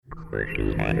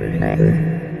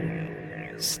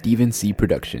Steven C.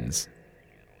 Productions.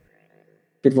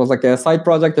 It was like a side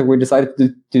project that we decided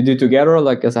to do together,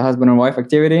 like as a husband and wife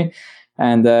activity.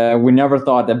 And we never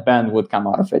thought a band would come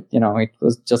out of it. It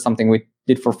was just something we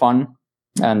did for fun.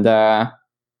 And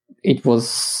it was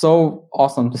so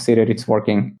awesome to see that it's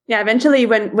working. Yeah, eventually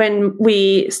when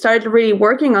we started really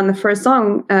working on the first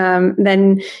song,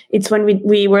 then it's when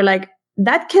we were like,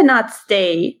 that cannot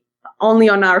stay only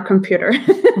on our computer.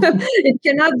 It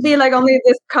cannot be like only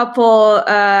this couple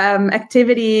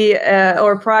activity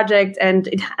or project, and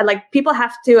people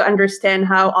have to understand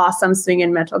how awesome swing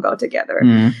and metal go together.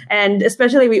 And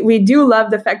especially we do love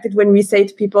the fact that when we say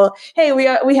to people, hey,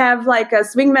 we have like a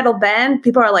swing metal band,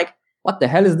 people are like, what the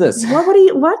hell is this? What?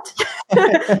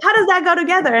 How does that go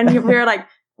together? And we're like,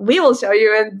 we will show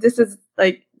you. And this is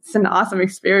like, it's an awesome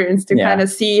experience to kind of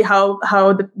see how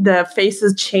the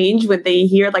faces change when they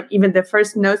hear like even the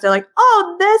first notes. They're like,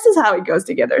 oh, this is how it goes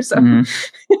together. So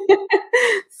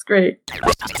it's great.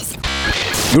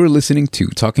 You're listening to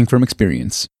Talking from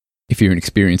Experience. If you're an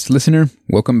experienced listener,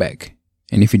 welcome back.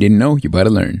 And if you didn't know, you better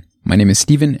learn. My name is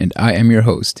Steven and I am your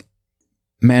host.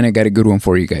 Man, I got a good one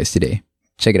for you guys today.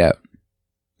 Check it out.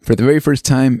 For the very first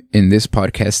time in this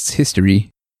podcast's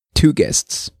history, 2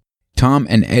 guests. Tom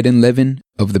and Eden Levin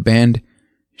of the band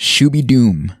Shoo Bee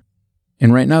DOOM.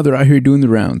 And right now they're out here doing the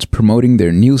rounds, promoting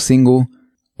their new single,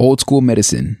 Old School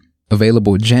Medicine,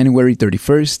 available January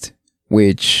 31st,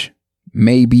 which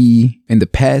may be in the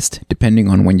past, depending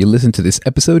on when you listen to this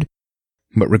episode.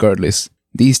 But regardless,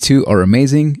 these 2 are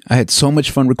amazing. I had so much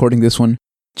fun recording this one.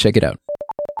 Check it out.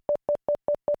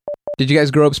 Did you guys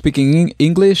grow up speaking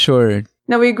English or?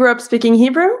 No, we grew up speaking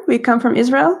Hebrew. We come from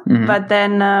Israel, but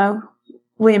then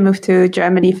we moved to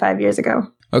Germany 5 years ago.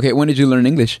 Okay, when did you learn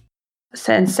English?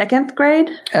 Since 2nd grade.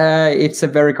 It's a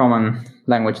very common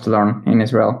language to learn in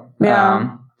Israel. Yeah.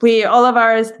 All of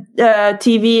our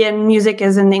TV and music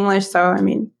is in English, so I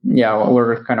mean. Yeah,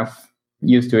 we're kind of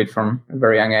used to it from a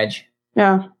very young age.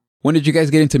 Yeah. When did you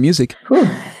guys get into music?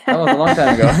 That was a long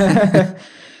time ago.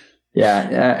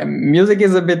 Music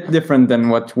is a bit different than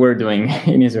what we're doing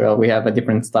in Israel. We have a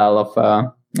different style of,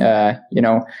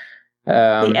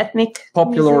 the ethnic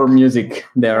popular music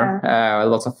there.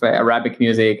 Lots of Arabic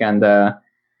music and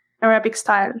Arabic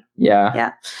style.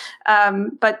 Yeah.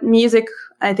 But music,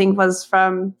 I think, was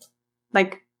from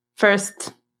like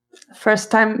first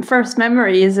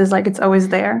memories is like it's always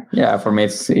there. Yeah, for me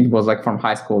it was like from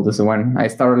high school. This is when I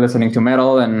started listening to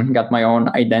metal and got my own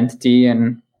identity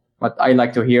and what I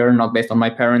like to hear, not based on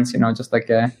my parents, just like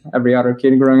every other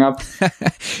kid growing up.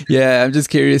 Yeah, I'm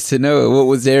just curious to know what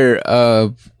was their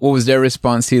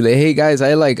response to like, hey guys,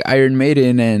 I like Iron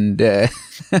Maiden and AC/DC.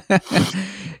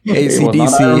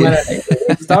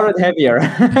 It started heavier.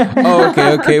 Oh,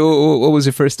 okay. What was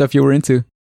the first stuff you were into?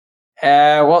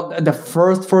 Well, the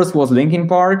first was Linkin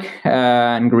Park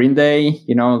and Green Day.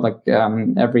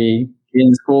 Every kid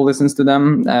in school listens to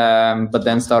them. But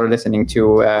then started listening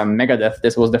to Megadeth.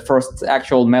 This was the first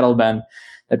actual metal band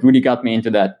that really got me into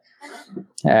that.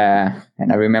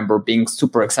 And I remember being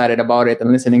super excited about it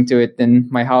and listening to it in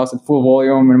my house at full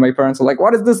volume. And my parents were like,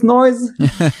 "What is this noise?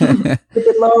 Keep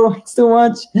it low. It's too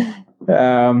much."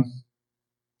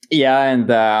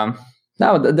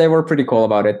 No, they were pretty cool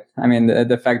about it. I mean,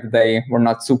 the fact that they were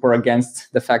not super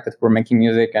against the fact that we're making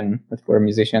music and that we're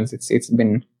musicians, it's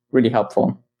been really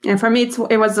helpful. And for me,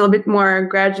 it was a little bit more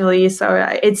gradually. So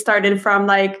it started from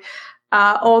like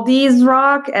oldies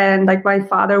rock, and like my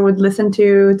father would listen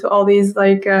to all these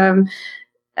like Bruce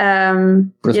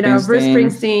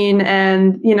Springsteen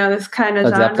and this kind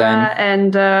of genre,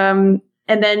 and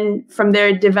then from there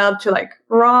it developed to like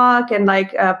rock and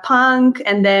like punk,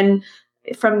 and then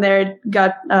from there it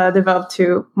got developed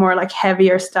to more like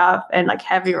heavier stuff and like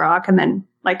heavy rock, and then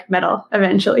like metal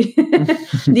eventually.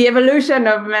 The evolution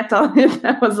of metal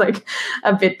that was like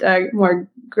a bit more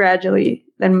gradually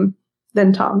than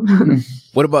Tom.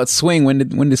 What about swing? When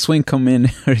did swing come in,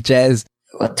 or jazz?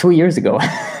 Well, 2 years ago.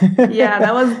 Yeah,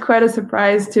 that was quite a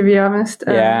surprise, to be honest.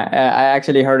 I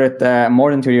actually heard it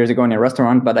more than 2 years ago in a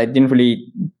restaurant, but I didn't really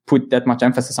put that much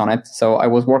emphasis on it. So I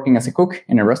was working as a cook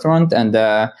in a restaurant, and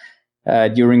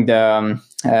during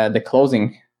the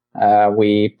closing,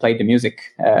 we played the music,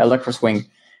 electro swing.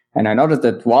 And I noticed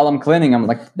that while I'm cleaning, I'm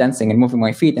like dancing and moving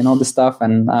my feet and all this stuff.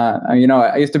 And,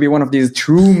 I used to be one of these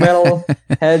true metal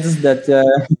heads that,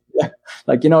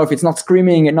 if it's not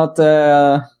screaming and not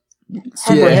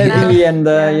super heavy and,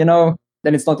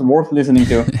 then it's not worth listening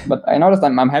to. But I noticed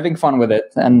I'm having fun with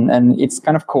it, and it's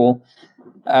kind of cool.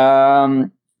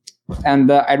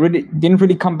 And I didn't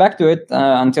really come back to it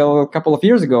until a couple of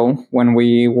years ago when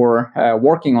we were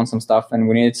working on some stuff and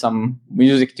we needed some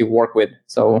music to work with.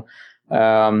 So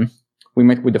we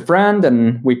met with a friend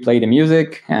and we played the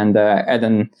music, and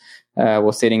Eden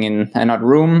was sitting in another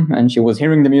room and she was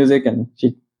hearing the music, and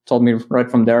she told me right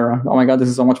from there, "Oh my God, this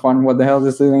is so much fun. What the hell is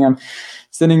this thing? I'm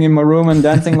sitting in my room and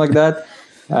dancing like that."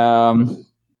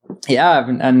 Yeah,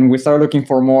 and we started looking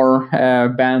for more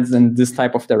bands in this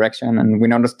type of direction, and we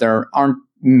noticed there aren't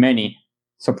many,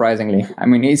 surprisingly. I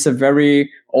mean, it's a very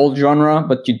old genre,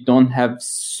 but you don't have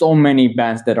so many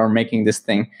bands that are making this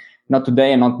thing. Not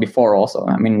today and not before also.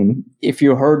 I mean, if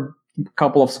you heard a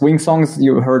couple of swing songs,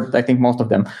 you heard, I think, most of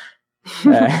them.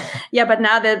 Yeah, but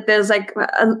now that there's like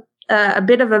a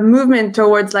bit of a movement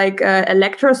towards like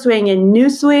electro swing and new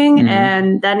swing,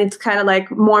 and then it's kind of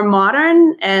like more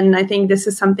modern. And I think this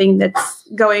is something that's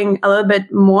going a little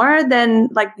bit more than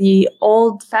like the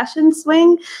old fashioned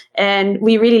swing. And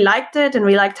we really liked it, and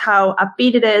we liked how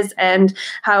upbeat it is, and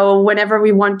how whenever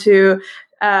we want to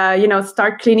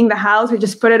start cleaning the house, we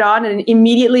just put it on and it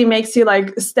immediately makes you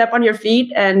like step on your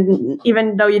feet, and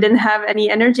even though you didn't have any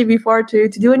energy before to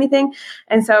do anything.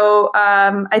 And so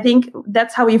I think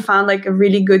that's how we found like a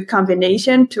really good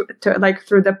combination to like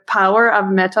through the power of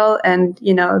metal and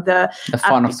the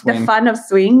fun of swing. The fun of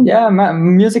swing. Yeah,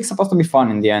 music's supposed to be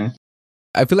fun in the end.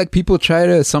 I feel like people try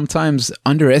to sometimes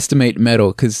underestimate metal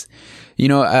because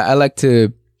I like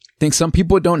to think some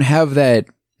people don't have that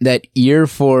ear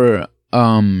for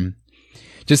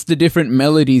just the different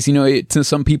melodies. To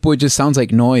some people it just sounds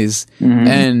like noise,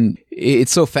 and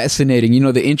it's so fascinating,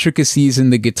 the intricacies in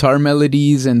the guitar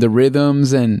melodies and the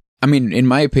rhythms. And I mean, in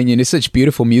my opinion, it's such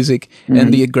beautiful music,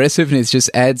 and the aggressiveness just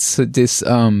adds this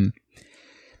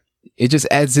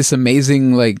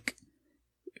amazing like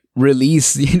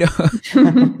release.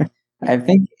 I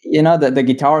think that the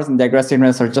guitars and the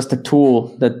aggressiveness are just a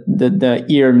tool that the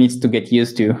ear needs to get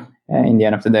used to in the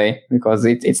end of the day, because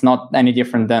it's not any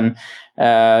different than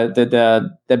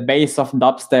the bass of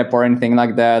dubstep or anything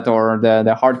like that, or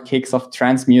the hard kicks of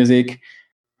trance music.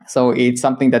 So it's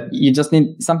something that you just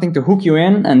need something to hook you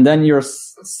in, and then you're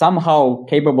somehow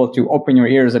capable to open your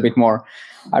ears a bit more.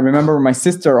 I remember my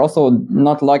sister also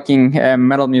not liking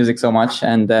metal music so much,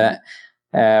 and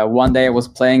one day I was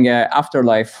playing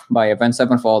Afterlife by Avenged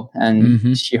Sevenfold,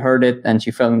 and she heard it and she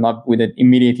fell in love with it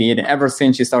immediately. And ever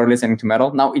since she started listening to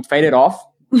metal, now it faded off.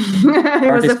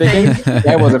 It was a phase.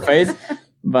 Yeah, it was a phase.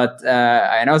 But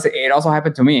I know it also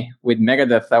happened to me with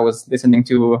Megadeth. I was listening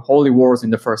to Holy Wars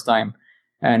in the first time,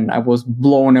 and I was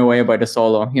blown away by the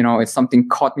solo. It's something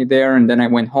caught me there, and then I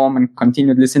went home and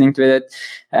continued listening to it.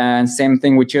 And same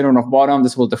thing with Children of Bodom.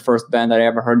 This was the first band that I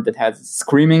ever heard that had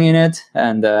screaming in it,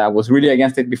 and I was really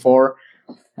against it before.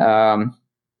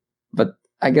 But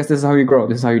I guess this is how you grow.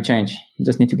 This is how you change. You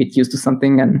just need to get used to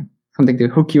something and something to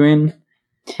hook you in.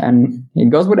 And it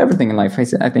goes with everything in life,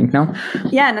 I think, no?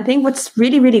 Yeah, and I think what's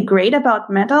really, really great about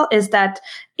metal is that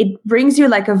it brings you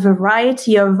like a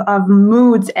variety of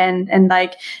moods, and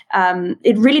like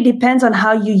it really depends on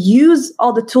how you use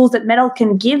all the tools that metal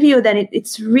can give you. Then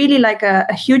it's really like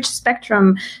a huge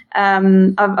spectrum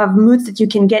of moods that you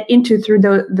can get into through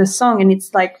the song. And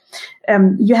it's like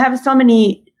you have so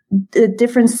many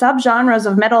different subgenres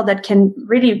of metal that can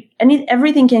really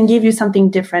everything can give you something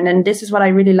different, and this is what I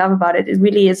really love about it. It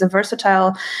really is a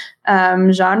versatile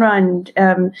genre,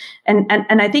 and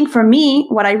I think for me,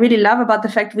 what I really love about the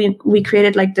fact we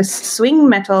created like this swing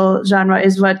metal genre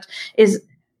is what is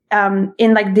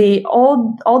in like the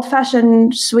old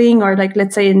fashioned swing, or like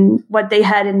let's say in what they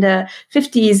had in the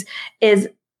 50s, is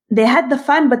they had the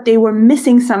fun, but they were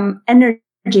missing some energy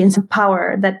and some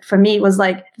power. That for me was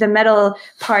like the metal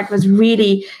part was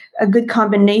really a good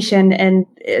combination, and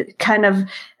it kind of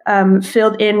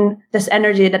filled in this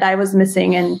energy that I was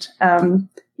missing. And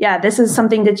this is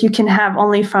something that you can have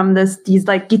only from these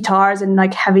like guitars and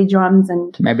like heavy drums.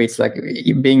 And maybe it's like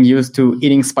being used to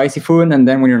eating spicy food, and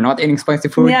then when you're not eating spicy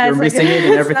food, you're missing it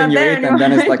in everything you eat, and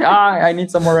then it's like I need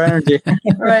some more energy.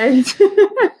 Right.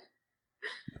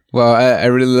 Well, I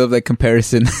really love that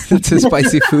comparison to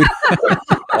spicy food.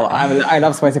 Well, I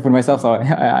love spicy food myself, so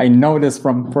I know this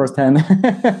from firsthand.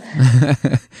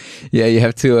 Yeah, you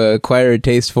have to acquire a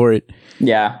taste for it.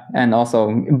 Yeah, and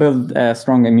also build a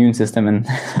strong immune system.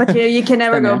 But you can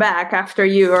never go back after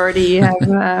you already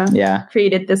have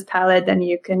created this palate, and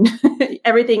you can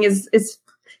everything is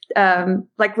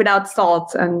like without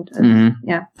salt and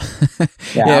yeah,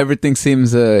 everything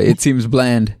seems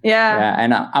bland. Yeah,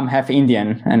 and I'm half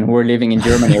Indian, and we're living in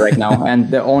Germany right now, and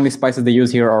the only spices they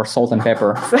use here are salt and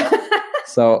pepper.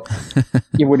 So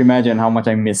you would imagine how much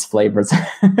I miss flavors.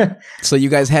 So you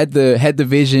guys had the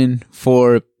vision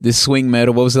for the swing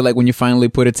metal. What was it like when you finally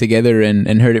put it together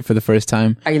and heard it for the first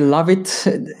time? I love it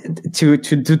to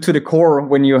the core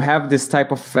when you have this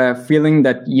type of feeling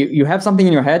that you have something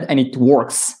in your head and it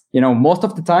works. Most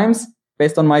of the times,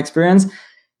 based on my experience,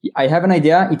 I have an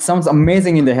idea. It sounds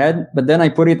amazing in the head, but then I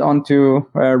put it onto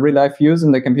real life use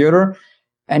in the computer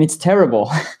and it's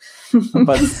terrible.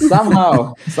 But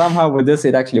somehow with this,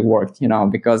 it actually worked,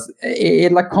 because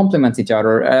it like complements each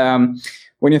other.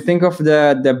 When you think of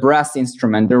the brass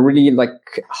instrument, they're really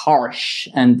like harsh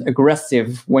and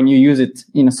aggressive when you use it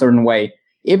in a certain way.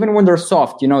 Even when they're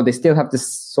soft, they still have this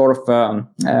sort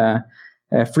of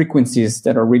frequencies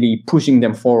that are really pushing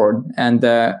them forward. And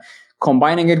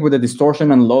combining it with the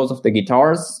distortion and lows of the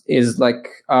guitars is like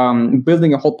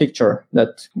building a whole picture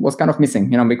that was kind of missing,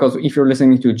 because if you're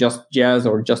listening to just jazz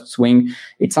or just swing,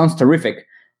 it sounds terrific.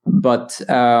 But,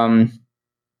 to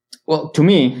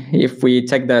me, if we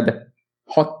take the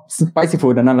hot, spicy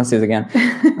food analysis again,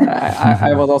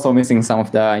 I was also missing some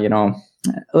of the,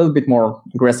 a little bit more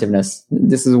aggressiveness.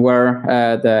 This is where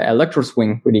the electro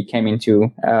swing really came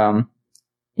into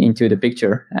the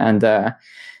picture. And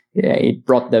it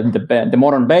brought the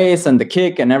modern bass and the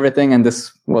kick and everything, and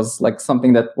this was like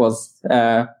something that was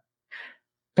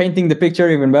painting the picture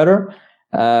even better.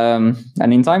 And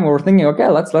in time, we were thinking, okay,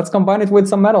 let's combine it with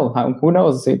some metal. Who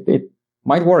knows? It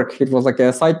might work. It was like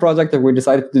a side project that we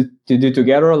decided to do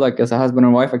together, like as a husband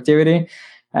and wife activity,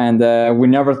 and we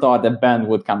never thought a band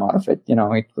would come out of it.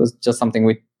 It was just something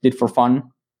we did for fun,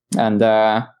 and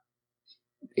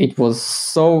it was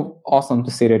so awesome to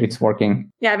see that it's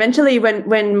working. Yeah, eventually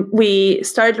when we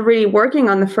started really working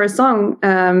on the first song,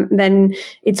 then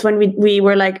it's when we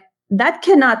were like, that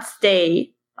cannot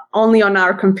stay only on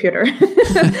our computer.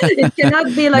 It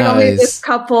cannot be like only this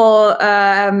couple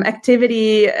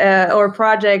activity or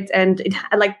project, and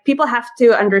like people have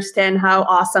to understand how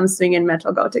awesome swing and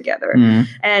metal go together.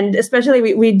 And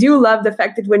especially we do love the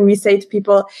fact that when we say to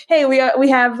people, hey, we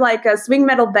have like a swing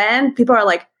metal band, people are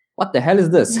like, what the hell is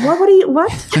this? What?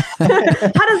 How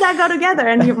does that go together?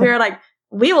 And we're like,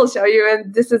 we will show you.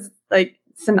 And this is like,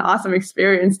 it's an awesome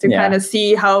experience to kind of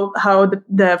see how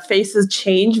the faces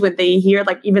change when they hear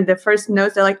like even the first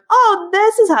notes. They're like, oh,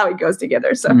 this is how it goes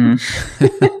together. So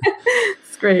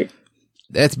it's great.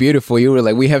 That's beautiful. You were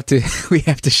like, we have to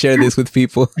share this with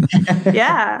people.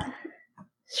 Yeah.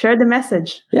 Share the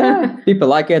message. Yeah, people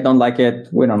like it, don't like it.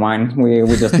 We don't mind. We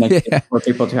just make it for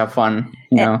people to have fun.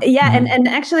 And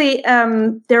actually,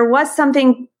 there was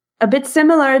something a bit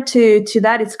similar to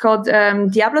that. It's called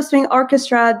Diablo Swing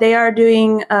Orchestra. They are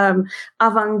doing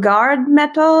avant-garde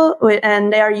metal,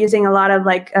 and they are using a lot of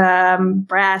like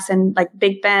brass and like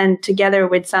big band together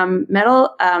with some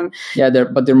metal.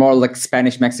 They're more like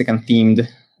Spanish Mexican themed.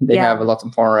 They have a lot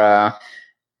more.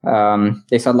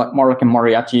 They sound like more like a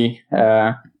mariachi,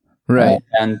 right?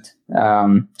 And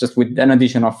just with an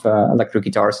addition of electric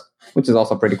guitars, which is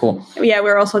also pretty cool. Yeah,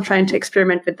 we're also trying to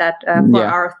experiment with that for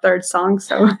our third song.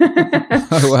 So,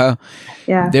 oh wow,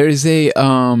 yeah. There is a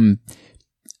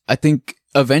I think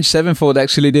Avenged Sevenfold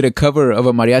actually did a cover of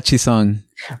a mariachi song.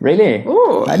 Really?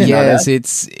 Ooh, I didn't know that.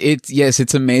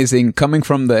 It's amazing.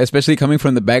 Especially coming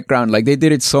from the background, like they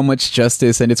did it so much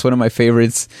justice, and it's one of my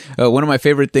favorites. One of my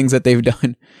favorite things that they've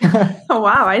done. Oh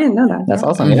wow, I didn't know that. That's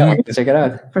awesome. Mm-hmm. Yeah, we need to check it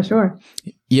out for sure.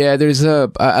 Yeah, there's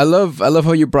I love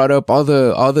how you brought up all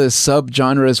the sub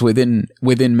genres within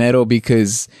metal,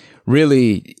 because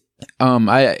really,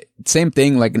 same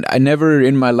thing. Like I never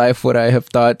in my life would I have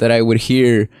thought that I would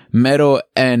hear metal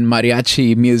and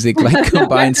mariachi music like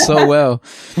combined so well.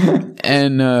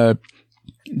 And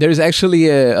there's actually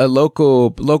a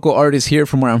local artist here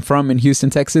from where I'm from in Houston,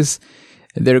 Texas.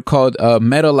 They're called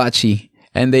Metalachi,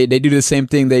 and they do the same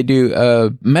thing. They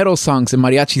do metal songs in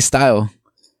mariachi style.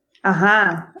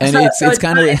 And it's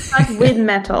kind of not with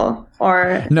metal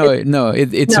or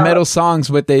it's metal songs,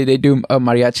 but they do a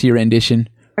mariachi rendition.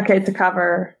 Okay, it's a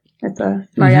cover. It's a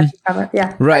mariachi cover.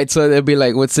 Yeah. Right. So they'll be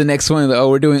like, "What's the next one?" Oh,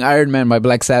 we're doing Iron Man by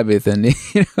Black Sabbath, and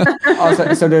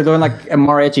so they're doing like a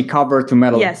mariachi cover to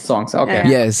metal songs. Okay.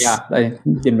 Yes. Yeah, I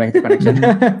didn't make the connection.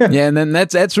 Yeah, and then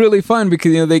that's really fun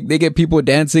because they get people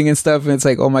dancing and stuff, and it's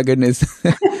like, oh my goodness.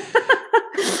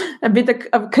 A bit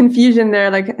of confusion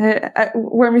there, like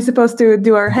were we supposed to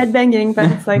do our headbanging? But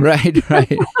it's like right.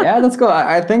 Yeah, that's cool.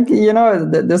 I think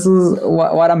this is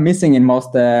what I'm missing in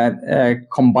most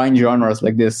combined genres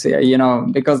like this.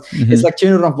 Because it's like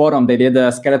Children of Bodom. They did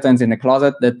Skeletons in the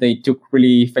Closet, that they took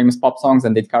really famous pop songs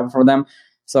and did cover for them.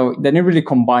 So they didn't really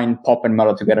combine pop and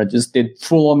metal together. Just did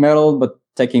full on metal, but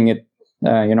taking it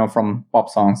from pop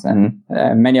songs. And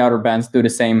many other bands do the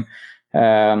same.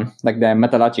 like the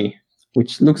metallurgy,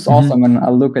 which looks awesome, and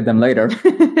I'll look at them later.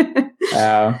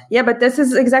 Yeah, but this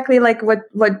is exactly like what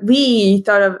we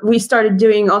thought of. We started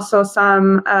doing also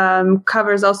some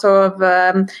covers also of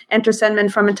Enter Sandman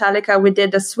from Metallica. We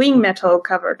did a swing metal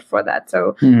cover for that.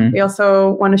 So we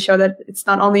also want to show that it's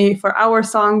not only for our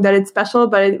song that it's special,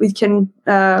 but we can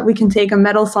take a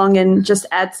metal song and just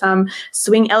add some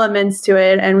swing elements to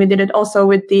it. And we did it also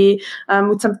with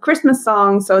with some Christmas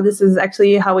songs. So this is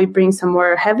actually how we bring some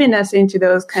more heaviness into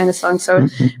those kind of songs. So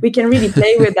we can really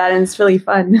play with that, and it's really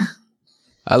fun.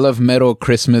 I love metal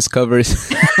Christmas covers.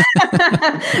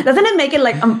 Doesn't it make it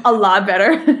like a lot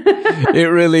better? It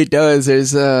really does.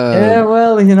 There's yeah,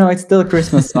 well, it's still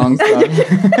Christmas songs. So.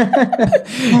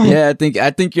 Yeah,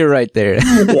 I think you're right there.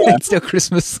 Yeah. It's still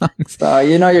Christmas songs. So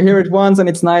you hear it once and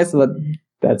it's nice, but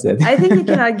that's it. I think you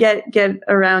cannot get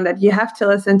around that. You have to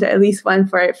listen to at least one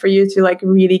for you to like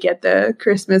really get the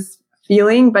Christmas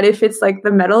feeling. But if it's like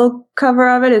the metal cover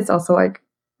of it, it's also like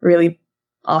really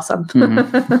awesome.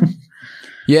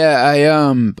 Yeah, I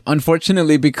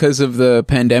unfortunately, because of the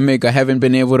pandemic, I haven't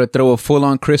been able to throw a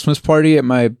full-on Christmas party at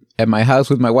my house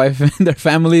with my wife and their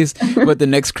families. But the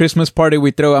next Christmas party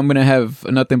we throw, I'm gonna have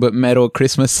nothing but metal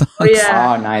Christmas songs. Oh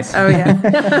yeah. Oh, nice. Oh yeah.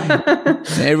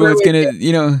 Everyone's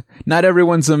gonna, not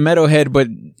everyone's a metalhead, but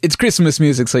it's Christmas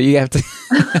music, so you have to.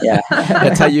 Yeah.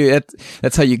 That's how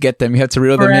you get them. You have to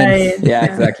reel them in. Yeah,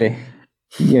 exactly.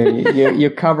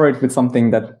 You cover it with something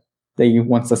that they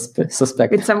won't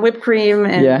suspect. With some whipped cream.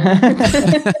 And Yeah,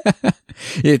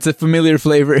 it's a familiar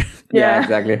flavor. Yeah,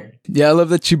 exactly. Yeah, I love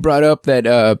that you brought up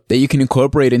that you can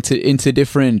incorporate into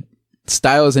different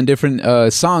styles and different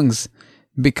songs,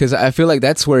 because I feel like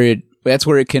that's where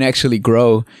it can actually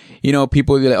grow.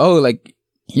 People will be like, oh, like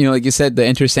like you said, the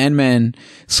Enter Sandman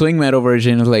swing metal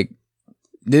version of like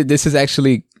this is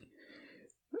actually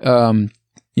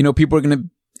people are gonna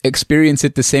experience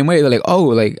it the same way. They're like, oh,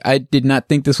 like I did not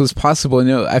think this was possible.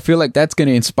 I feel like that's going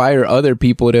to inspire other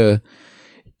people to,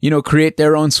 create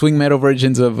their own swing metal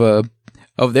versions of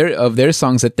their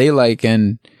songs that they like.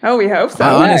 And we hope so.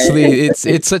 Honestly,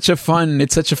 it's such a fun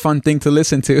thing to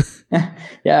listen to.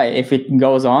 Yeah, if it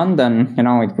goes on, then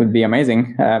it would be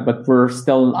amazing. But we're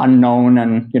still unknown,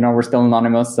 and we're still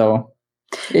anonymous, so.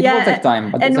 It will take time,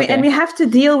 but and okay. we have to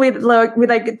deal with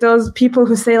those people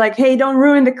who say like, "Hey, don't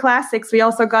ruin the classics." We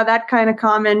also got that kind of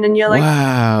comment, and you're like,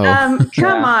 "Wow,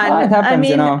 come on!" Well, it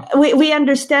happens, we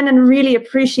understand and really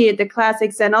appreciate the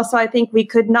classics, and also I think we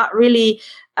could not really.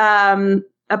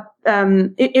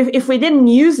 If we didn't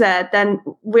use that, then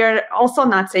we're also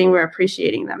not saying we're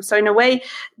appreciating them. So in a way,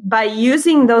 by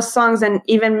using those songs and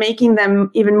even making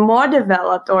them even more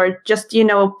developed, or just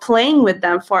playing with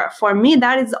them, for me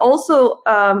that is also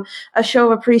a show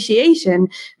of appreciation,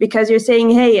 because you're saying,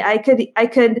 hey, I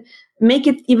could make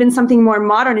it even something more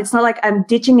modern. It's not like I'm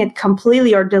ditching it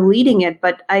completely or deleting it,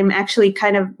 but I'm actually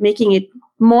kind of making it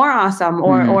more awesome,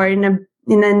 or in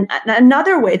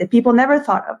another way that people never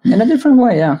thought of. In a different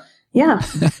way, yeah. Yeah.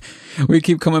 We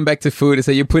keep coming back to food,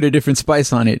 so you put a different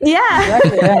spice on it. Yeah.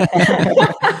 Exactly, yeah.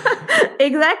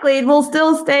 Exactly. It will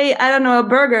still stay, I don't know, a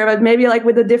burger, but maybe like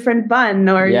with a different bun,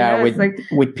 or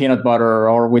with peanut butter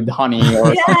or with honey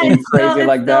or something crazy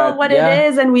like that. It's what it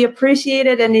is, and we appreciate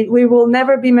it, and we will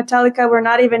never be Metallica. We're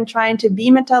not even trying to be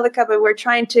Metallica, but we're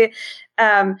trying to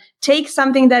take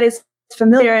something that is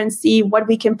familiar and see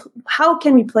how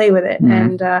can we play with it.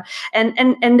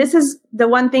 And this is the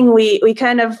one thing we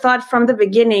kind of thought from the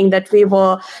beginning, that we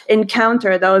will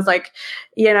encounter those like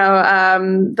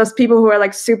those people who are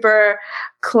like super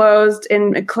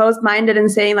closed-minded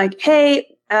and saying like, hey,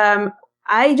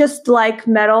 I just like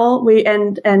metal,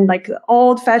 and like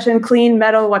old-fashioned clean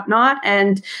metal, whatnot,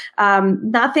 and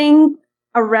nothing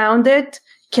around it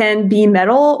can be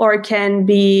metal or can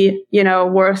be,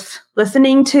 worth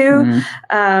listening to.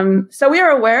 So we are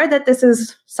aware that this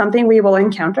is something we will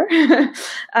encounter.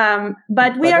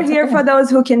 But we are here for those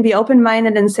who can be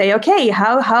open-minded and say, okay,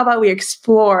 how about we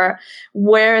explore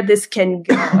where this can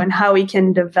go and how we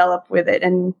can develop with it,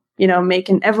 and, make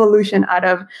an evolution out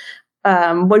of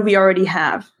what we already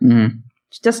have.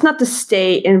 Just not to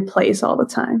stay in place all the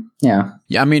time. Yeah.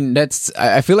 Yeah. I mean,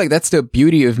 I feel like that's the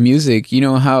beauty of music.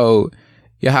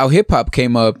 How hip hop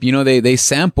came up, they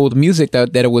sampled music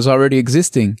that it was already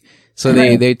existing. So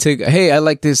they took, hey, I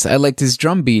like this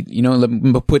drum beat,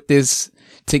 put this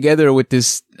together with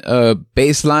this,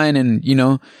 bass line,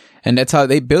 and that's how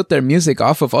they built their music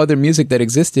off of other music that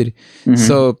existed.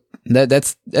 So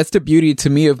that's the beauty to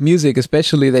me of music,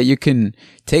 especially that you can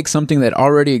take something that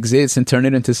already exists and turn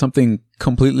it into something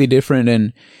completely different,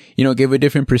 and, give a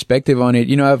different perspective on it.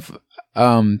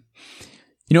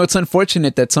 it's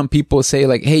unfortunate that some people say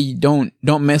like, hey, don't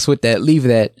mess with that, leave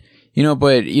that,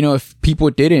 but if people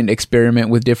didn't experiment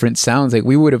with different sounds, like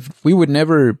we would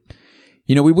never,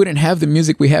 we wouldn't have the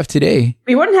music we have today.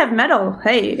 We wouldn't have metal.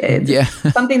 Hey, it's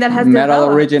something that has metal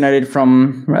developed. Originated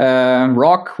from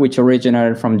rock, which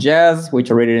originated from jazz,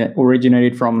 which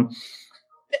originated from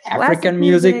African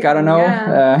music. I don't know.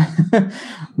 Yeah.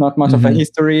 Not much of a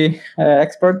history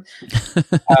expert.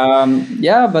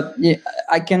 But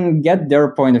I can get their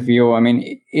point of view. I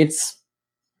mean, it's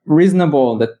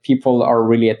reasonable that people are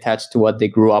really attached to what they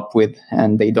grew up with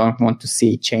and they don't want to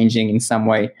see it changing in some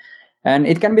way. And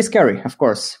it can be scary, of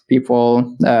course.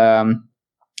 People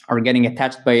are getting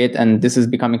attached by it, and this is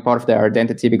becoming part of their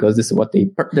identity because this is what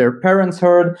their parents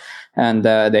heard, and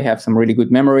they have some really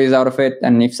good memories out of it.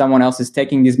 And if someone else is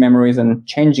taking these memories and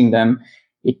changing them,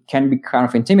 it can be kind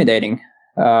of intimidating,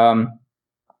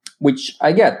 which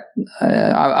I get.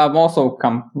 I've also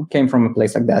came from a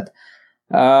place like that.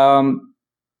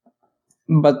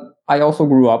 But I also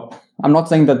grew up. I'm not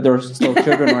saying that there's still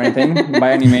children or anything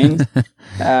by any means.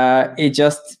 It's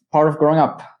just part of growing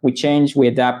up. We change, we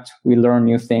adapt, we learn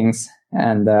new things.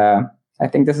 And I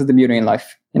think this is the beauty in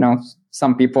life.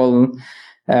 Some people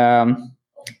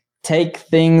take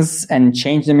things and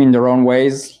change them in their own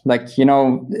ways. Like,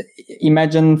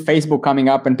 imagine Facebook coming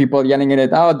up and people yelling at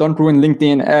it, oh, don't ruin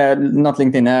LinkedIn, not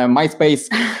LinkedIn, MySpace.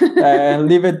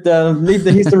 Leave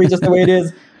the history just the way it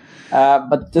is.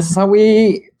 But this is how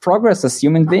we progress as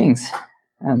human beings.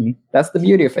 And that's the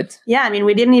beauty of it. Yeah, I mean,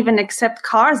 we didn't even accept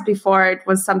cars before. It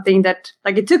was something that,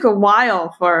 like, it took a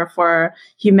while for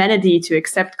humanity to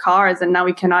accept cars, and now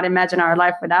we cannot imagine our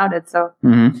life without it. So,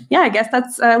 yeah, I guess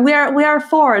that's we are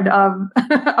forward of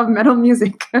of metal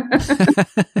music.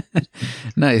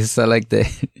 Nice, I like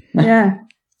that. Yeah,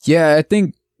 yeah, I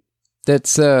think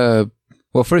that's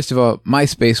well, first of all,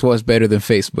 MySpace was better than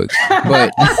Facebook,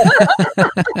 but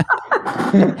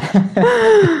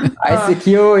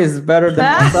ICQ is better than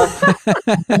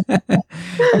WhatsApp.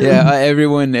 Yeah,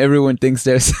 everyone thinks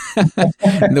there's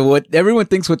everyone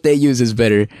thinks what they use is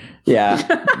better. Yeah,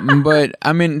 but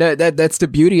I mean that's the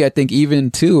beauty, I think,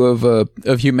 even too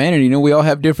of humanity. We all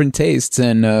have different tastes,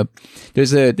 and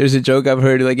there's a joke I've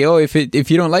heard like, oh, if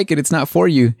you don't like it, it's not for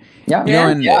you. Yeah,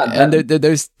 and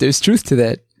there's truth to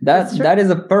that. That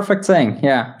is a perfect saying.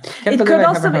 Yeah, it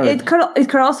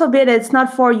could also be that it's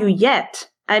not for you yet.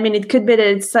 I mean, it could be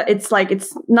that it's like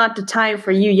it's not the time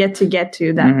for you yet to get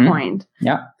to that point.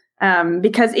 Yeah.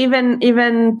 Because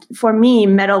even for me,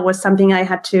 metal was something I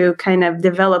had to kind of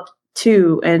develop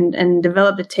too, and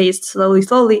develop the taste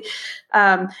slowly.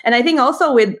 And I think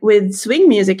also with swing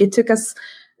music, it took us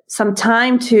some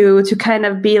time to kind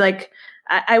of be like,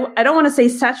 I don't want to say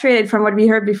saturated from what we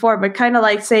heard before, but kind of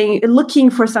like looking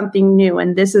for something new.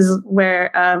 And this is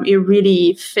where it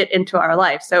really fit into our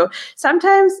life. So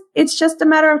sometimes it's just a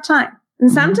matter of time, and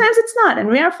sometimes it's not. And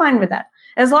we are fine with that.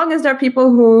 As long as there are people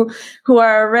who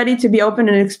are ready to be open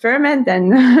and experiment,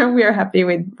 then we are happy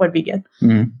with what we get.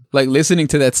 Mm. Like listening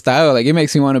to that style, like it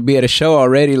makes me want to be at a show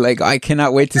already. Like I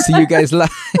cannot wait to see you guys live.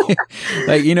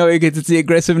 Like, it's the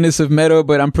aggressiveness of metal,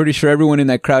 but I'm pretty sure everyone in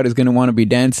that crowd is going to want to be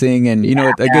dancing and, a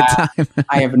good time.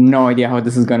 I have no idea how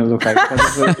this is going to look like.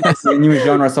 It's a new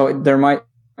genre. So there might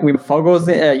be pogos,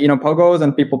 pogos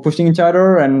and people pushing each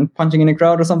other and punching in a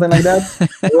crowd or something like that.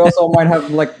 We also might have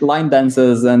like line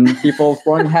dances and people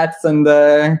throwing hats and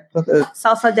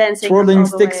salsa dancing, twirling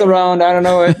sticks around. I don't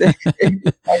know.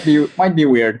 It might be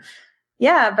weird.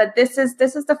 Yeah, but this is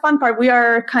the fun part. We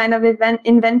are kind of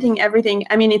inventing everything.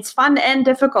 I mean, it's fun and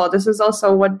difficult. This is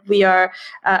also what we are.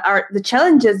 The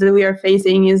challenges that we are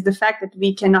facing is the fact that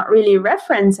we cannot really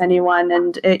reference anyone,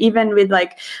 and even with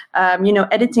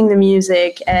editing the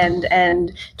music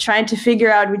and trying to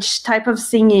figure out which type of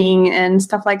singing and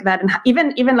stuff like that, and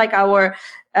even like our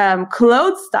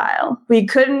clothes style, we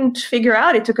couldn't figure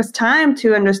out. It took us time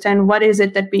to understand what is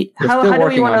it that how do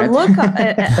we want to look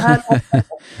at.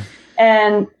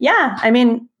 And yeah, I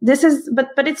mean, this is,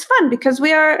 but it's fun because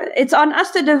it's on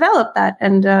us to develop that,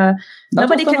 and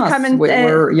nobody can come and.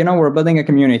 We're building a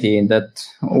community that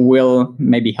will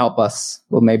maybe help us,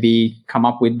 will maybe come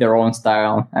up with their own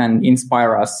style and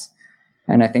inspire us,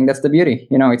 and I think that's the beauty.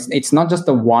 It's not just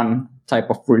a one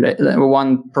type of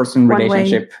one person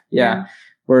relationship. Yeah,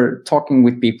 we're talking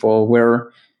with people. We're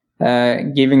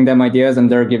giving them ideas, and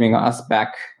they're giving us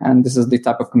back, and this is the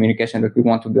type of communication that we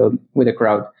want to build with a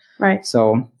crowd. Right.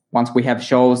 So once we have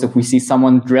shows, if we see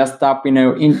someone dressed up in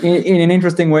an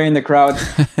interesting way in the crowd,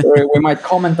 we might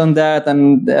comment on that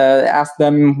and ask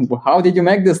them, how did you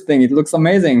make this thing? It looks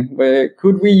amazing.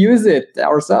 Could we use it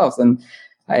ourselves? And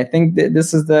I think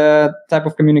this is the type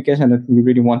of communication that we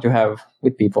really want to have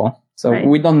with people. So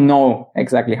we don't know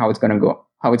exactly how it's going to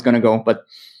go, but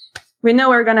we know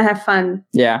we're going to have fun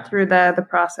yeah, through the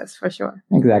process for sure.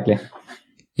 Exactly.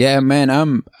 Yeah, man,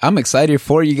 I'm excited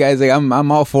for you guys. Like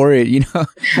I'm all for it. You know,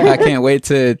 I can't wait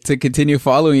to continue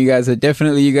following you guys.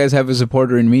 Definitely, you guys have a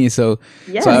supporter in me. So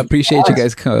I appreciate you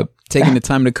guys taking the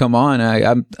time to come on.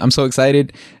 I'm so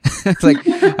excited. It's like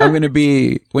I'm gonna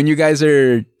be when you guys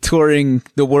are touring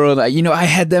the world. You know, I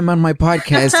had them on my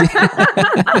podcast.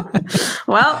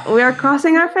 Well, we are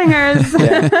crossing our fingers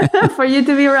for you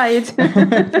to be right.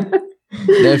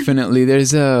 Definitely.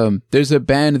 There's a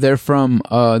band. They're from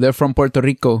Puerto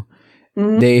Rico.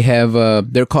 Mm-hmm. They have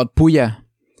they're called Puya,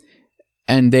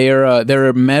 and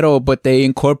they're metal, but they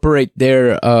incorporate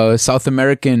their South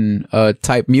American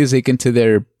type music into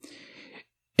their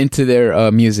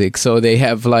music. So they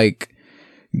have like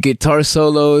guitar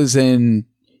solos and,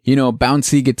 you know,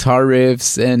 bouncy guitar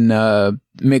riffs and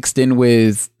mixed in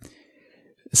with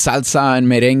salsa and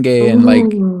merengue. And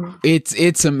like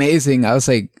it's amazing. I was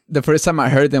like, the first time I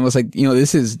heard them, I was like, you know,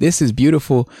 this is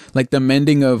beautiful. Like the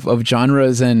mending of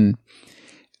genres, and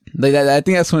like that. I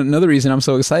think that's another reason I'm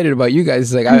so excited about you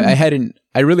guys. Is like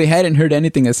I really hadn't heard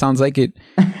anything that sounds like it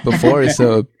before.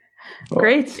 So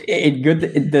great. It's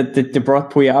good that they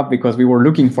brought Puya up, because we were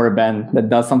looking for a band that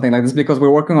does something like this, because we're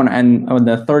working on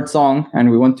the third song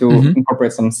and we want to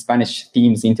incorporate some Spanish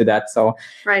themes into that. So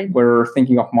we're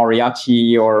thinking of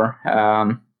mariachi or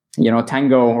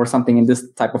tango or something in this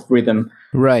type of rhythm.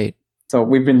 Right. So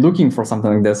we've been looking for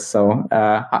something like this. So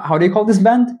how do you call this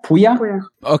band? Puya?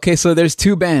 Okay, so there's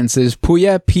two bands. There's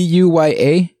Puya,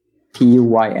 Puya.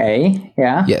 Puya,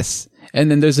 yeah. Yes. And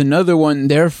then there's another one.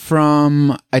 They're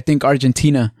from, I think,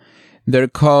 Argentina. They're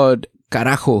called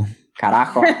Carajo.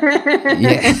 Carajo.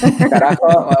 Yeah.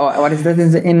 Carajo. What is that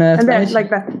in Spanish? Like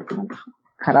that.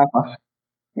 Carajo.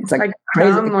 It's like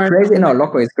crazy. No,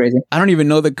 loco is crazy. I don't even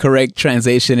know the correct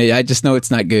translation. I just know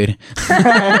it's not good.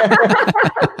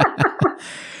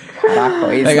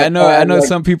 Like I know like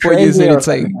some people use it. It's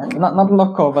like not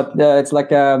loco, but it's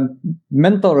like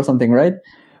mental or something, right?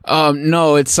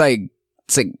 No, it's like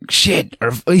shit,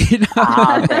 or you know.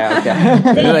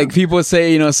 Okay. Like people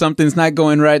say, you know, something's not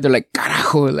going right. They're like,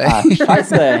 carajo, like.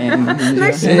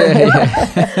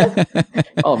 Yeah.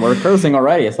 Oh, we're cursing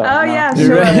already. So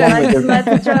sure. Let's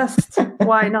adjust.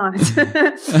 Why not?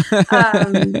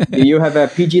 Do you have a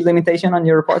PG limitation on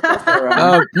your podcast?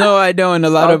 Or, no, I don't. A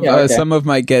lot of some of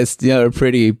my guests, are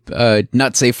pretty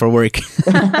not safe for work.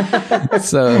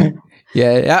 So.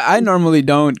 Yeah, I normally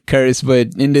don't curse,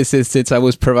 but in this instance, I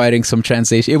was providing some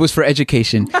translation. It was for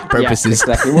education purposes.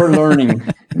 Yeah, exactly. We're learning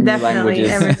Definitely,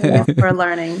 everything we're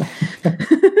learning.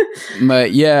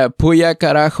 But yeah, Puya,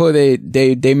 Carajo,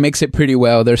 they mix it pretty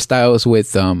well. Their styles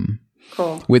with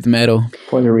metal.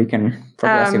 Puerto Rican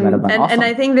progressive metal band. And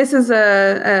I think this is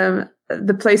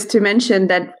the place to mention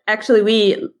that actually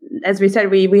we, as we said,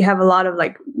 we have a lot of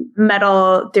like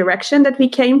metal direction that we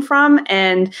came from,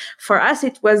 and for us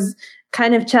it was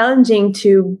kind of challenging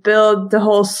to build the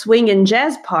whole swing and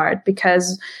jazz part,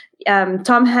 because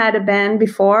Tom had a band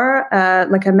before,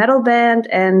 like a metal band,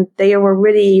 and they were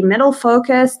really metal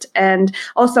focused, and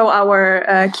also our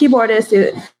keyboardist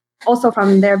is also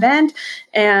from their band.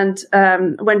 And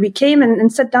when we came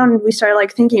and sat down, we started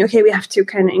like thinking, okay, we have to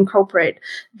kind of incorporate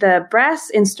the brass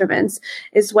instruments,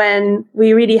 is when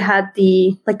we really had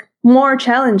the like more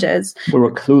challenges. We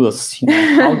were clueless.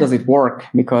 How does it work?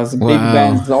 Because big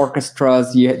bands,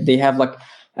 orchestras, they have like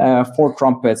 4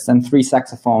 trumpets and 3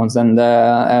 saxophones and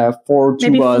 4 tubas,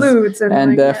 maybe flutes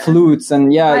and flutes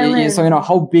and so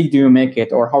how big do you make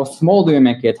it, or how small do you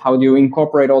make it? How do you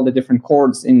incorporate all the different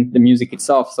chords in the music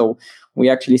itself? So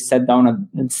we actually sat down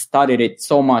and studied it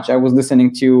so much. I was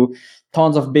listening to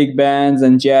tons of big bands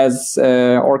and jazz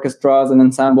orchestras and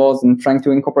ensembles and trying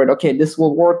to incorporate, okay, this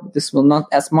will work, this will not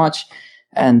as much.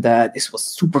 And this was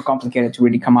super complicated to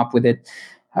really come up with it.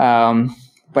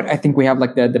 But I think we have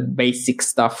like the basic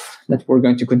stuff that we're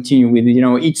going to continue with.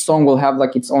 Each song will have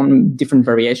like its own different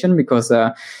variation, because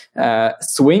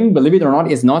swing, believe it or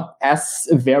not, is not as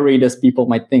varied as people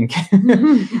might think.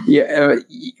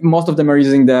 Most of them are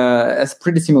using a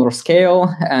pretty similar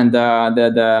scale, and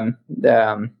the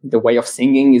way of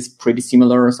singing is pretty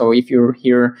similar. So if you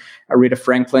hear Aretha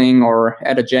Franklin or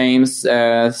Etta James,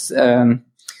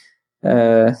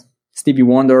 Stevie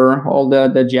Wonder, all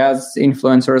the jazz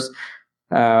influencers,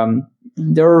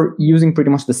 they're using pretty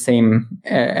much the same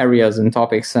areas and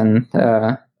topics and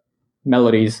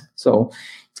melodies. So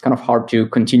it's kind of hard to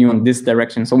continue in this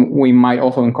direction. So we might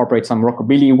also incorporate some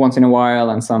rockabilly once in a while,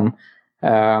 and some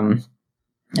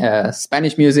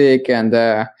Spanish music, and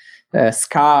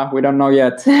ska, we don't know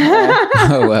yet.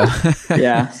 Oh wow.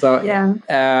 Yeah. So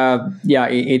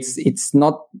it's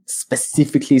not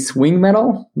specifically swing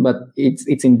metal, but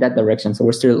it's in that direction. So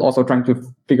we're still also trying to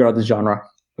figure out the genre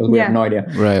because we have no idea.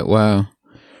 Right. Wow.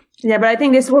 Yeah, but I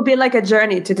think this will be like a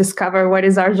journey to discover what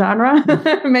is our genre.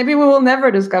 Maybe we will never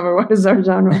discover what is our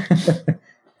genre.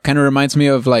 Kind of reminds me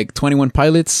of like 21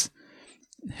 Pilots.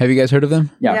 Have you guys heard of them?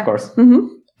 Yeah. Of course. Mm-hmm.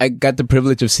 I got the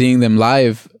privilege of seeing them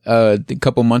live a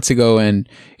couple months ago, and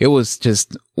it was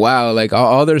just wow, like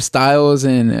all their styles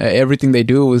and everything they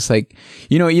do was like,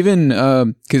 even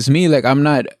because me, like, I'm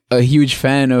not a huge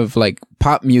fan of like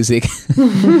pop music,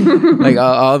 like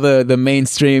all the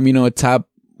mainstream, top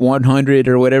 100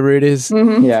 or whatever it is.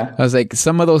 Mm-hmm. Yeah. I was like,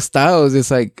 some of those styles,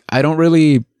 it's like I don't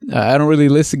really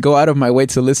go out of my way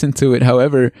to listen to it.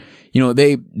 However,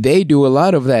 they do a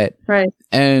lot of that. Right.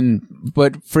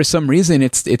 But for some reason,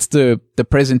 it's the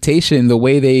presentation, the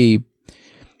way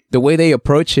they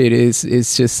approach it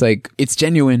is just like, it's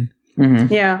genuine.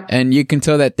 Mm-hmm. Yeah. And you can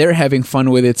tell that they're having fun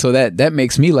with it. So that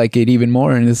makes me like it even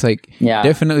more. And it's like,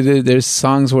 definitely there's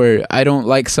songs where I don't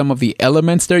like some of the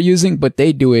elements they're using, but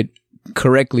they do it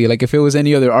correctly. Like if it was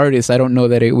any other artist, I don't know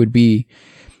that it would be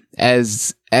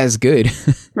as good.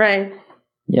 Right.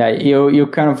 Yeah, you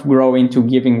kind of grow into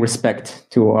giving respect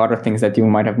to other things that you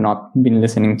might have not been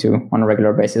listening to on a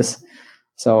regular basis.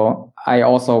 So I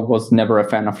also was never a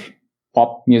fan of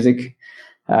pop music.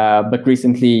 But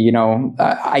recently,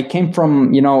 I came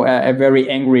from, a very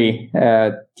angry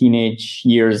teenage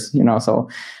years, so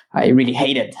I really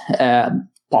hated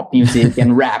pop music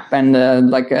and rap and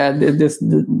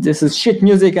this is shit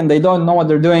music and they don't know what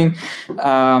they're doing.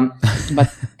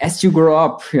 But as you grow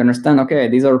up, you understand, okay,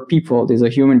 these are people, these are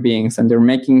human beings, and they're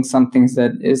making some things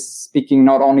that is speaking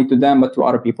not only to them, but to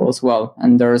other people as well.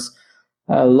 And there's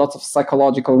lots of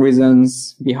psychological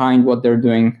reasons behind what they're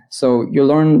doing. So you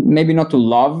learn maybe not to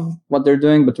love what they're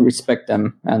doing, but to respect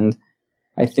them. And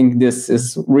I think this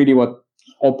is really what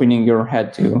opening your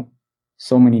head to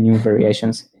so many new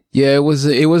variations. Yeah, it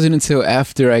wasn't until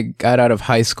after I got out of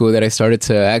high school that I started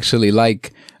to actually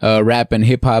like rap and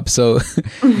hip hop. So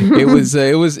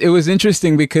it was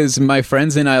interesting because my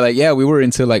friends and I, we were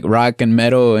into like rock and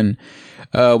metal, and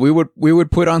we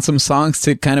would put on some songs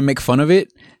to kind of make fun of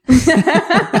it.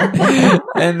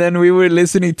 And then we were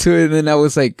listening to it, and then I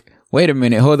was like, wait a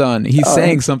minute, hold on. He's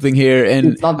saying something here.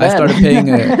 And I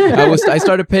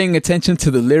started paying attention to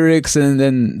the lyrics. And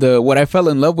then what I fell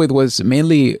in love with was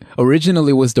originally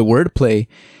was the wordplay.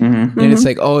 Mm-hmm. And it's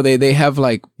like, oh, they have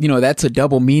like, that's a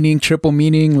double meaning, triple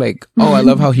meaning. Like, oh, I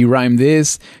love how he rhymed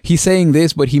this. He's saying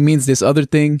this, but he means this other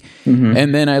thing. Mm-hmm.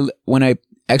 And then when I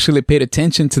actually paid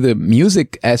attention to the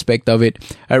music aspect of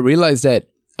it, I realized that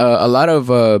a lot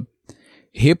of,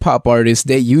 hip hop artists,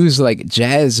 they use like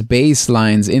jazz bass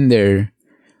lines in their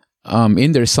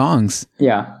songs.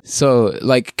 Yeah. So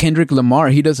like Kendrick Lamar,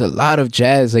 he does a lot of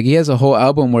jazz. Like he has a whole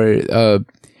album where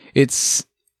it's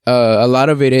a lot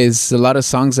of it is a lot of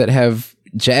songs that have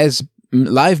jazz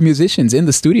live musicians in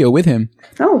the studio with him.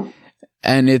 Oh.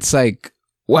 And it's like,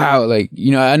 wow, like,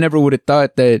 I never would have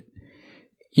thought that,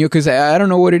 because I don't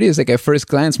know what it is. Like at first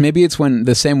glance, maybe it's when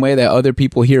the same way that other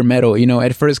people hear metal,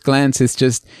 at first glance, it's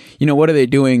just, what are they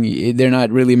doing? They're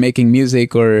not really making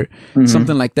music or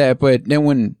something like that. But then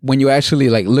when you actually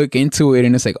like look into it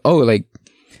and it's like, oh, like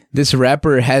this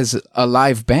rapper has a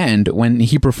live band when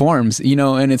he performs,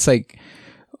 and it's like,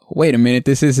 wait a minute,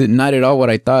 this is not at all what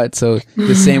I thought. So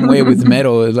the same way with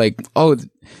metal, like, oh,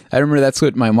 I remember that's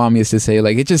what my mom used to say.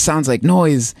 Like, it just sounds like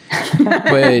noise.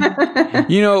 But,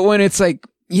 when it's like,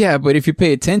 yeah, but if you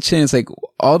pay attention, it's like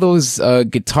all those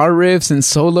guitar riffs and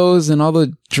solos and all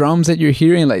the drums that you're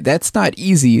hearing, like that's not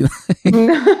easy.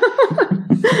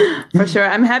 For sure.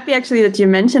 I'm happy actually that you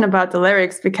mentioned about the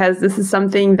lyrics, because this is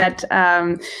something that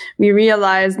we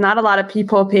realize not a lot of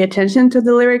people pay attention to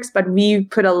the lyrics, but we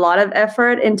put a lot of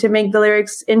effort into make the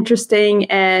lyrics interesting,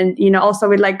 and also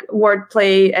with like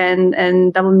wordplay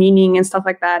and double meaning and stuff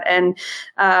like that. And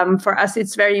for us,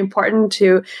 it's very important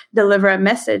to deliver a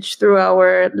message through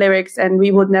our lyrics, and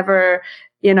we would never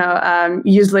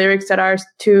use lyrics that are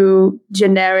too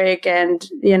generic and,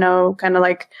 kind of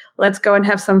like, let's go and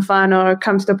have some fun or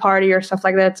come to the party or stuff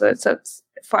like that. So it's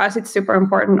for us, it's super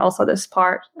important also, this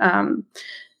part.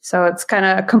 So it's kind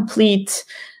of a complete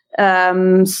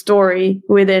story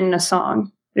within a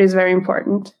song. It is very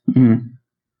important. Mm-hmm.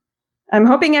 I'm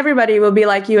hoping everybody will be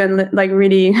like you and like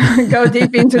really go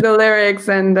deep into the lyrics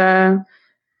and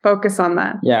focus on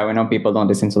that. Yeah, we know people don't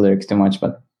listen to lyrics too much,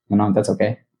 but that's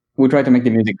okay. we try to make the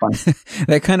music fun.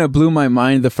 That kind of blew my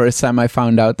mind the first time I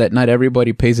found out that not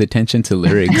everybody pays attention to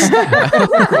lyrics.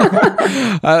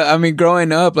 I mean,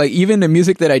 growing up, like even the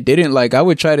music that I didn't like, I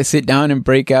would try to sit down and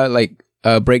break down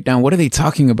what are they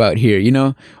talking about here, you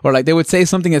know? Or like they would say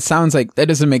something that sounds like that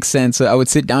doesn't make sense. So I would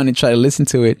sit down and try to listen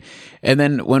to it. And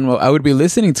then when I would be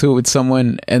listening to it with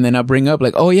someone and then I'll bring up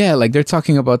like, oh yeah, like they're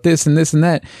talking about this and this and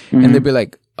that. Mm-hmm. And they'd be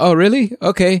like, oh really?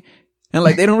 Okay. And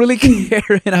like, they don't really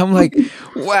care. And I'm like,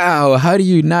 wow, how do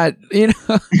you not, you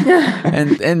know?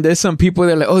 And there's some people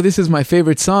that are like, oh, this is my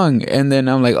favorite song. And then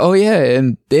I'm like, oh yeah.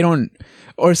 And they don't,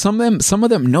 or some of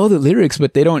them know the lyrics,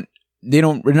 but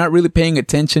we're not really paying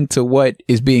attention to what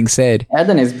is being said.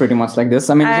 Eden is pretty much like this.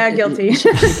 I mean, guilty.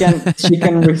 she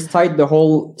can recite the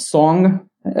whole song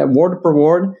word per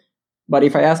word. But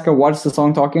if I ask her what's the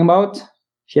song talking about,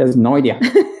 she has no idea.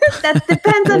 That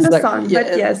depends on the song,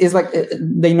 but yes. It's like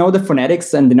they know the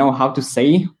phonetics and they know how to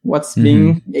say what's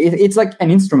being... It's like an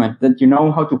instrument that you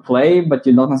know how to play, but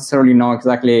you don't necessarily know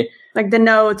exactly... Like the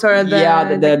notes or the...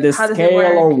 Yeah, the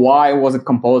scale or why was it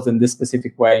composed in this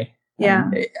specific way.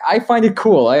 Yeah. I find it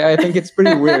cool. I think it's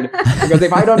pretty weird. Because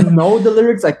if I don't know the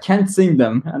lyrics, I can't sing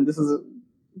them. And this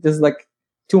is like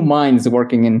two minds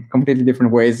working in completely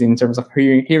different ways in terms of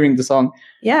hearing the song.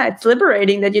 Yeah, it's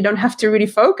liberating that you don't have to really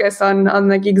focus on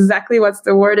like exactly what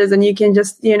the word is, and you can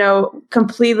just, you know,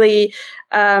 completely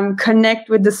connect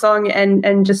with the song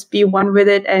and just be one with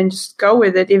it and just go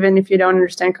with it. Even if you don't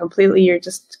understand completely, you're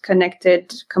just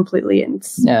connected completely. And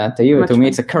to me,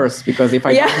 it's a curse, because if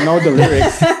I don't know the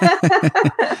lyrics,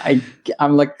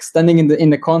 I'm like standing in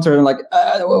the concert and like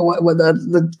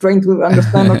trying to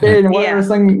understand. Okay,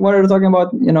 what are they talking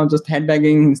about? You know, just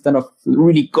headbanging instead of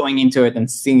really going into it and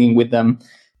singing with them.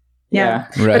 Yeah.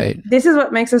 Right. But this is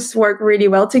what makes us work really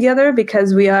well together,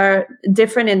 because we are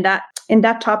different in that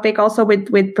topic. Also with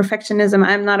perfectionism,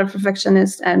 I'm not a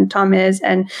perfectionist and Tom is,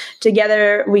 and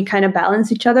together we kind of balance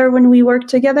each other when we work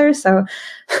together. So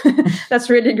that's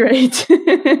really great.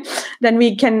 Then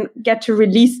we can get to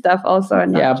release stuff also.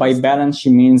 And by balance, she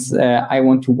means I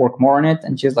want to work more on it.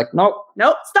 And she's like, no,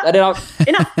 stop. Let it out.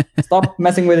 Enough. Stop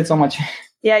messing with it so much.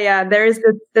 Yeah. There is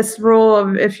this rule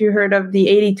of, if you heard of the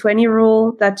 80-20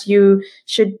 rule, that you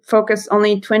should focus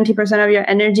only 20% of your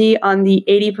energy on the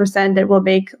 80% that will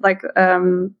make like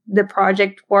the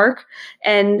project work.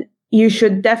 And you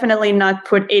should definitely not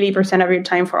put 80% of your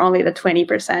time for only the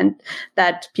 20%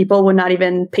 that people would not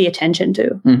even pay attention to.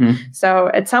 Mm-hmm.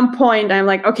 So at some point I'm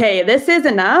like, okay, this is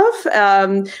enough.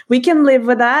 We can live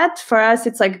with that. For us,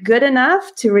 it's like good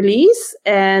enough to release.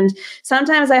 And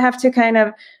sometimes I have to kind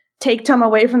of take Tom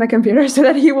away from the computer so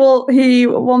that he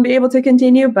won't be able to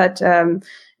continue. But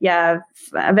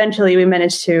eventually we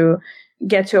managed to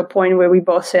get to a point where we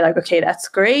both say like, okay, that's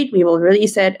great. We will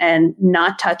release it and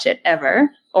not touch it ever,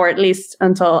 or at least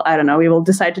until, I don't know, we will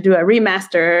decide to do a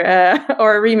remaster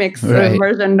or a remix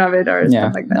version of it or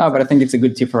stuff like that. No, but I think it's a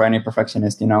good tip for any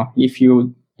perfectionist, you know, if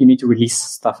you need to release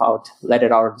stuff out, let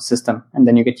it out of the system, and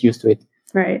then you get used to it.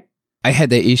 Right. I had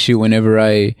that issue whenever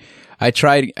I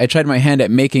tried my hand at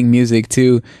making music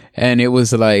too, and it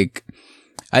was like,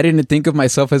 I didn't think of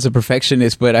myself as a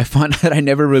perfectionist, but I found out I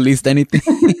never released anything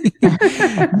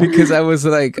because I was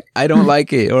like, I don't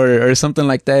like it or something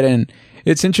like that. And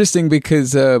it's interesting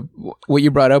because what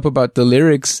you brought up about the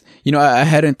lyrics, you know, I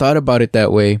hadn't thought about it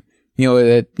that way. You know,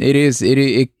 that it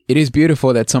is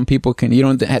beautiful that some people they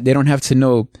don't have to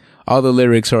know all the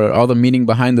lyrics or all the meaning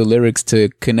behind the lyrics to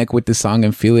connect with the song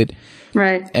and feel it.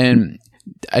 Right. And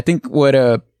I think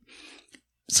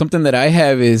something that I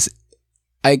have is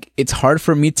it's hard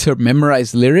for me to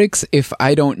memorize lyrics if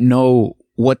I don't know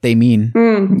what they mean.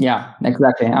 Yeah,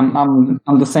 exactly. I'm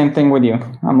the same thing with you.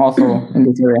 I'm also in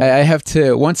this area. I have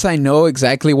to, once I know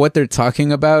exactly what they're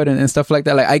talking about and stuff like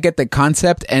that, like I get the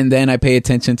concept and then I pay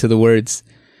attention to the words.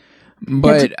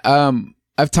 But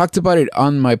I've talked about it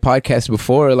on my podcast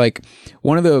before. Like,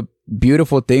 one of the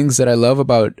beautiful things that I love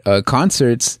about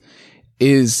concerts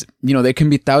is, you know, there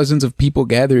can be thousands of people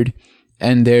gathered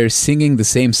and they're singing the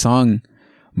same song,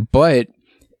 but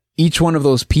each one of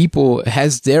those people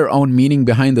has their own meaning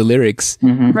behind the lyrics.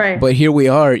 Mm-hmm. Right. But here we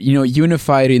are, you know,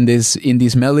 unified in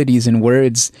these melodies and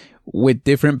words with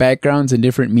different backgrounds and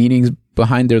different meanings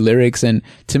behind their lyrics. And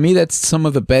to me, that's some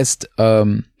of the best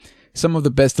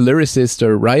lyricists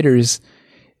or writers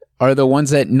are the ones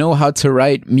that know how to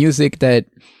write music that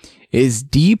is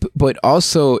deep, but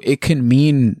also it can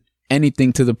mean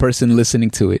anything to the person listening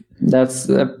to it. That's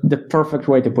the perfect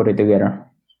way to put it together.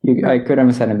 I couldn't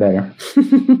have said it better.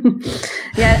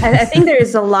 Yeah, I think there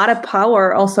is a lot of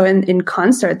power also in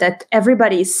concert that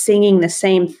everybody's singing the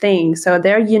same thing. So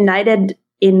they're united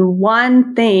in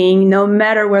one thing, no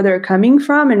matter where they're coming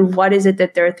from and what is it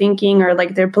that they're thinking or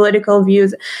like their political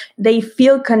views. They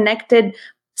feel connected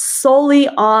solely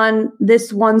on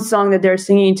this one song that they're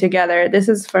singing together. This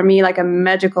is for me like a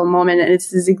magical moment. And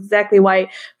this is exactly why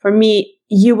for me,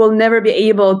 you will never be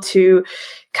able to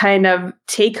kind of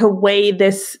take away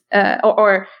this,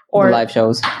 or the live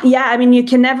shows. Yeah. I mean, you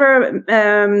can never,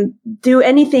 do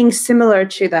anything similar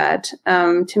to that.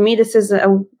 To me, this is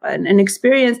an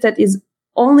experience that is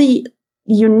only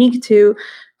unique to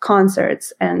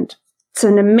concerts, and it's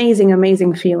an amazing,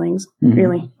 amazing feelings,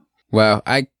 really. Wow.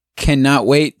 I cannot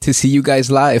wait to see you guys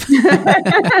live.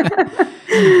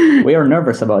 We are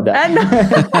nervous about that.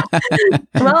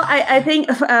 Well, I think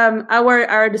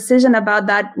our decision about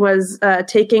that was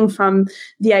taking from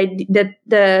the idea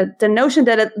that the notion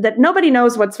that nobody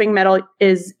knows what swing metal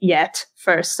is yet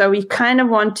first. So we kind of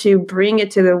want to bring it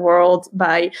to the world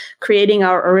by creating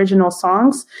our original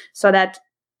songs so that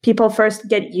people first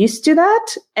get used to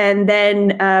that, and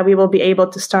then we will be able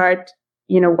to start,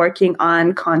 working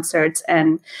on concerts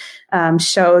and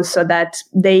shows so that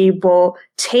they will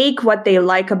take what they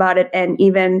like about it and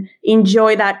even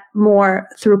enjoy that more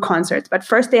through concerts. But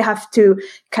first they have to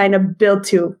kind of build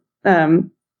to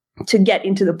get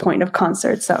into the point of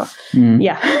concerts. So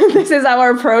yeah, this is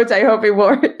our approach. I hope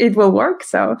it will work.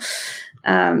 So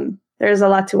there's a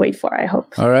lot to wait for, I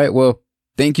hope. All right. Well,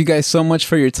 thank you guys so much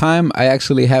for your time. I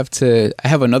actually have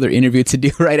another interview to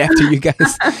do right after you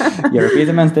guys. You're a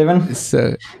busy man, Steven.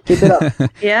 So keep it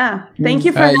up. Yeah. Thank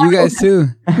you for you guys too.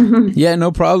 Yeah,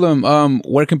 no problem.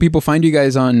 Where can people find you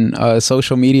guys on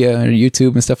social media or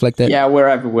YouTube and stuff like that? Yeah, we're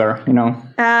everywhere, no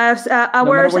matter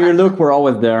where you look, we're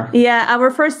always there. Yeah,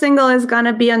 our first single is going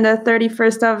to be on the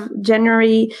 31st of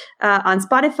January on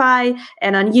Spotify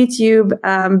and on YouTube.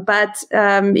 But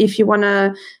if you want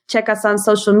to check us on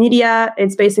social media,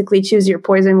 it's basically Choose Your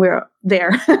Poison. We're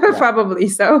there, probably.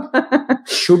 So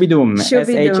Shoo Bee DOOM.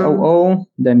 SHOO,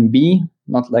 then B,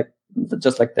 not like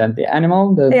just like the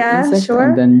animal, the insect,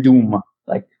 and then Doom,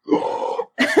 like.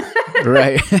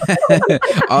 Right.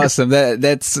 Awesome.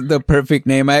 That's the perfect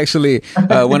name. I actually,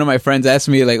 one of my friends asked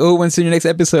me like, "Oh, when's your next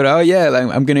episode?" "Oh yeah, like,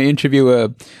 I'm going to interview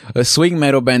a swing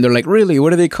metal band." They're like, "Really?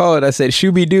 What are they called?" I said,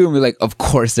 "Shoo Bee DOOM." They're like, "Of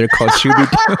course they're called Shoo Bee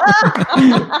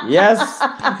DOOM." Yes.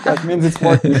 That means it's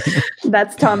working.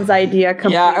 That's Tom's idea.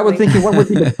 Completely. Yeah. I was thinking, what would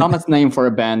be the dumbest name for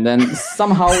a band? And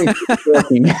somehow it's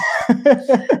working.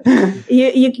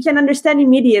 You can understand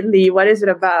immediately what is it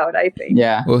about, I think.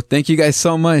 Yeah. Well, thank you guys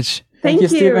so much. Thank you,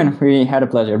 Steven. We had a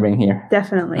pleasure being here.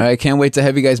 Definitely. I can't wait to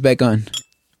have you guys back on.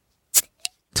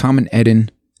 Tom and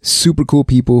Eden, super cool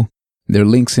people. Their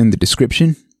links in the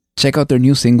description. Check out their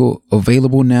new single,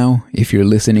 available now if you're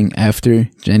listening after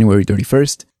January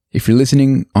 31st. If you're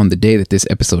listening on the day that this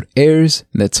episode airs,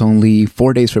 that's only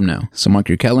 4 days from now. So mark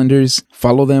your calendars,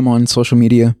 follow them on social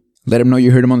media, let them know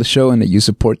you heard them on the show and that you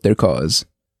support their cause.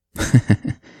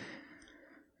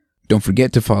 Don't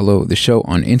forget to follow the show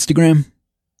on Instagram,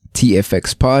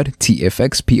 TFXPod,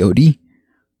 TFXPOD.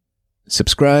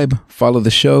 Subscribe, follow the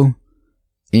show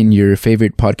in your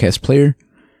favorite podcast player.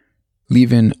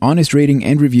 Leave an honest rating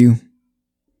and review.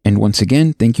 And once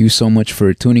again, thank you so much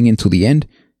for tuning in to the end,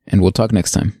 and we'll talk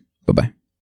next time. Bye-bye.